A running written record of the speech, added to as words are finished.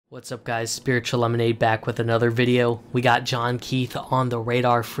What's up, guys? Spiritual Lemonade back with another video. We got John Keith on the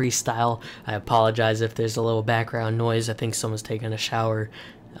radar freestyle. I apologize if there's a little background noise. I think someone's taking a shower.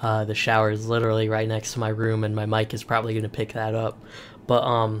 The shower is literally right next to my room, and my mic is probably going to pick that up.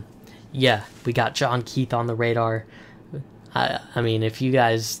 But yeah, we got John Keith on the radar. I mean, if you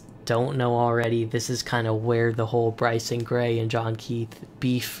guys don't know already, this is kind of where the whole Bryson Gray and John Keith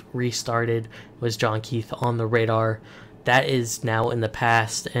beef restarted, was John Keith on the radar. That is now in the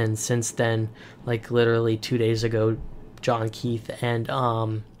past, and since then, like literally 2 days ago, John Keith and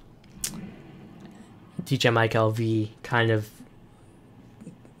DJ Mike LV kind of,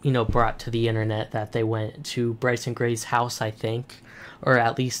 you know, brought to the internet that they went to Bryson Gray's house, I think, or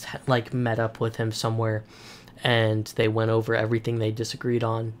at least like met up with him somewhere, and they went over everything they disagreed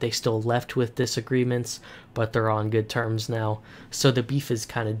on. They still left with disagreements, but they're on good terms now. So the beef is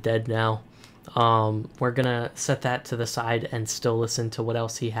kind of dead now. We're gonna set that to the side and still listen to what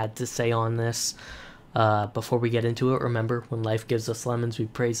else he had to say on this. Before we get into it, remember, when life gives us lemons, we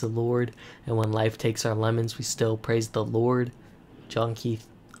praise the Lord, and when life takes our lemons, we still praise the Lord. John Keith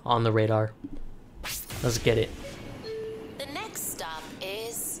on the radar. Let's get it. The next stop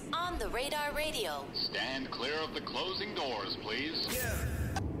is On the Radar Radio. Stand clear of the closing doors, please. Yeah.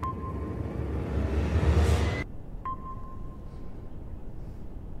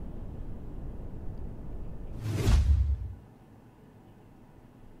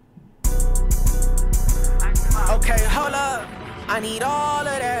 Okay, hold up, I need all of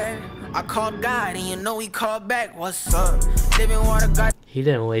that. I called God and you know he called back. What's up? Living water got. He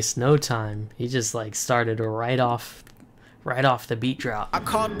didn't waste no time. He just like started right off the beat drop. I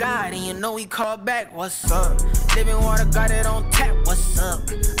called God and you know he called back. What's up? Living water got it on tap. What's up?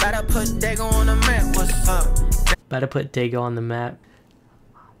 Better put Dago on the map. What's up? Better put Dago on the map.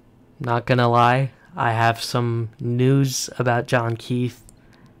 Not gonna lie, I have some news about John Keith,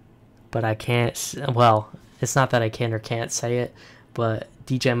 but I can't. Well, it's not that I can or can't say it, but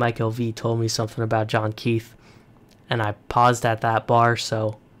DJ Mike LV told me something about John Keith, and I paused at that bar,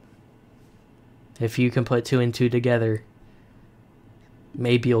 so if you can put 2 and 2 together,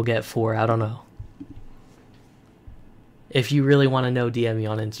 maybe you'll get 4, I don't know. If you really want to know, DM me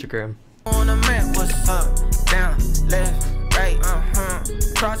on Instagram. On the map, what's up? Down, left, right,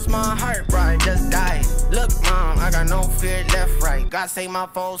 cross my heart, bro, I just died. Look, mom, I got no fear left, right. God save my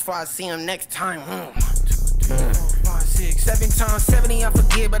foes before I see him next time. 5, 6, 7 times 70 I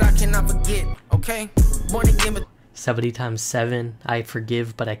forgive, but I cannot forget. Okay, born again, but 70 times 7, I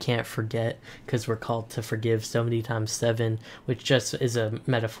forgive, but I can't forget, because we're called to forgive 70 times 7, which just is a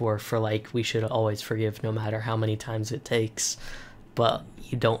metaphor for like we should always forgive no matter how many times it takes, but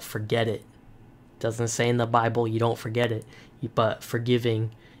you don't forget it. Doesn't say in the Bible you don't forget it, but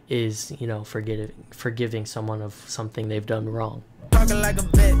forgiving is, you know, forgiving someone of something they've done wrong. Talking like a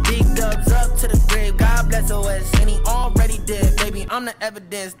bet, big dubs up to the grave. God bless OS, and he already did. Baby, I'm the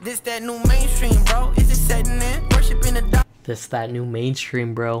evidence. This that new mainstream, bro. Is it setting in? Worshiping the dog. This that new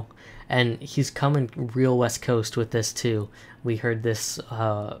mainstream, bro. And he's coming real West Coast with this too. We heard this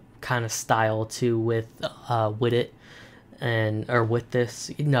kind of style too with It, and or with this.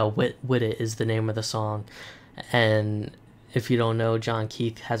 No, With It is the name of the song. And if you don't know, John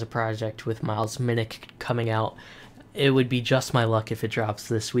Keith has a project with Miles Minnick coming out. It would be just my luck if it drops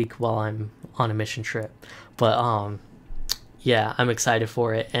this week while I'm on a mission trip. But yeah, I'm excited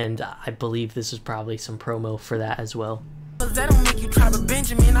for it, and I believe this is probably some promo for that as well. That don't make you Tribal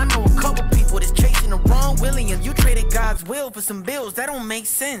Benjamin. I know a couple people that's chasing the wrong William. You traded God's will for some bills. That don't make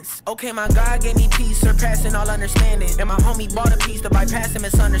sense. Okay, my God gave me peace, surpassing all understanding, and my homie bought a piece to bypass a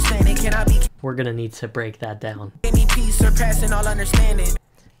misunderstanding. Can I be? We're gonna need to break that down. Gave me peace, surpassing all understanding.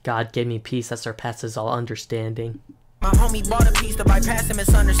 God gave me peace that surpasses all understanding. My homie bought a piece to bypass a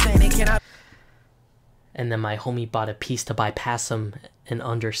misunderstanding. Can I? And then my homie bought a piece to bypass him an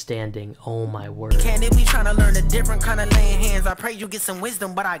understanding. Oh my word. Can it be trying to learn a different kind of laying hands? I pray you get some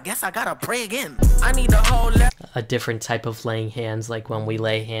wisdom, but I guess I gotta pray again. I need the whole left. A different type of laying hands, like when we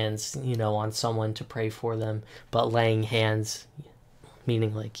lay hands, you know, on someone to pray for them. But laying hands,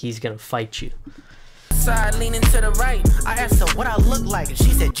 meaning like he's gonna fight you. Side leaning to the right, I asked her what I look like, and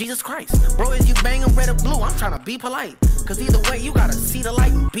she said Jesus Christ. Bro, is you banging red or blue? I'm trying to be polite, cause either way you gotta see the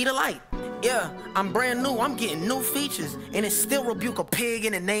light and be the light. Yeah, I'm brand new, I'm getting new features, and it still rebuke a pig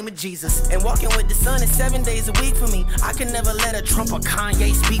in the name of Jesus. And walking with the sun is 7 days a week for me. I can never let a Trump or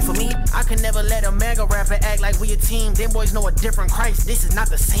Kanye speak for me. I can never let a mega rapper act like we a team. Them boys know a different Christ, this is not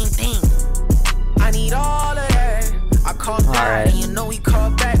the same thing. I need all of that. I called God and you know he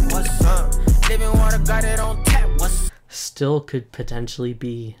called back. What's up? Living water got it on tap. What's still could potentially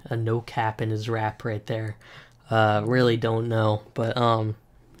be a no cap in his rap right there. Really don't know, but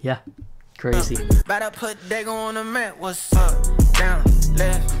Yeah, crazy. Better put Dago on the map. What's up? Down,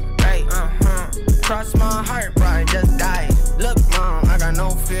 left, right, Cross my heart, bro, I just died. Look, mom, I got no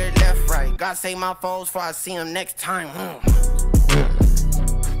fear left, right. God save my foes before I see him next time.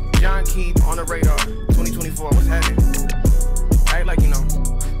 John Keith on the radar, 2024, what's happening? Act like you know.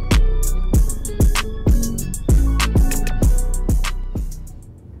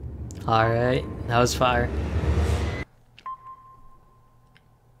 Alright, that was fire.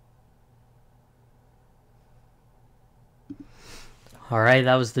 Alright,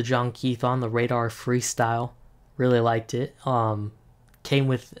 that was the John Keith on the radar freestyle. Really liked it. Came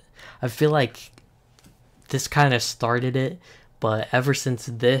with, I feel like this kind of started it, but ever since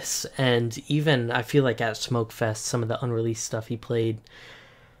this, and even I feel like at Smokefest, some of the unreleased stuff he played,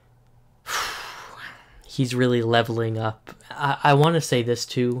 he's really leveling up. I want to say this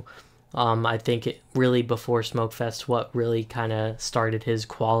too. I think it really, before Smokefest, what really kind of started his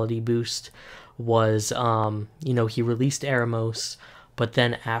quality boost was, you know, he released Eremos, but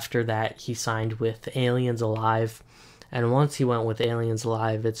then after that he signed with Aliens Alive, and once he went with Aliens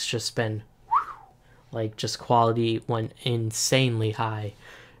Alive, it's just been, like, just quality went insanely high.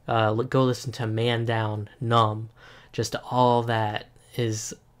 Go listen to Man Down, Numb, just all that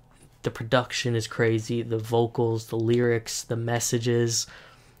is, the production is crazy, the vocals, the lyrics, the messages,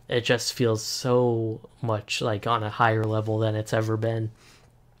 it just feels so much like on a higher level than it's ever been.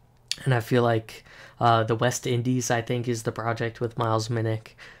 And I feel like the West Indies, I think, is the project with Miles Minnick.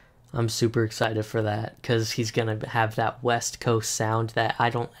 I'm super excited for that because he's gonna have that West Coast sound that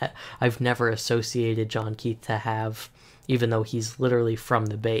I've never associated John Keith to have, even though he's literally from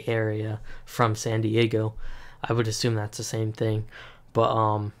the Bay Area, from San Diego. I would assume that's the same thing,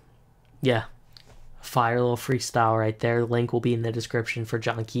 but yeah, fire little freestyle right there. Link will be in the description for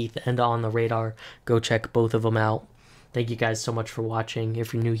John Keith and On the Radar. Go check both of them out. Thank you guys so much for watching.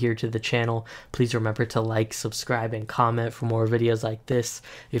 If you're new here to the channel, please remember to like, subscribe, and comment for more videos like this.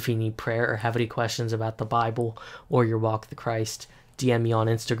 If you need prayer or have any questions about the Bible or your walk with Christ, DM me on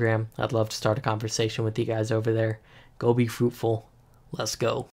Instagram. I'd love to start a conversation with you guys over there. Go be fruitful. Let's go.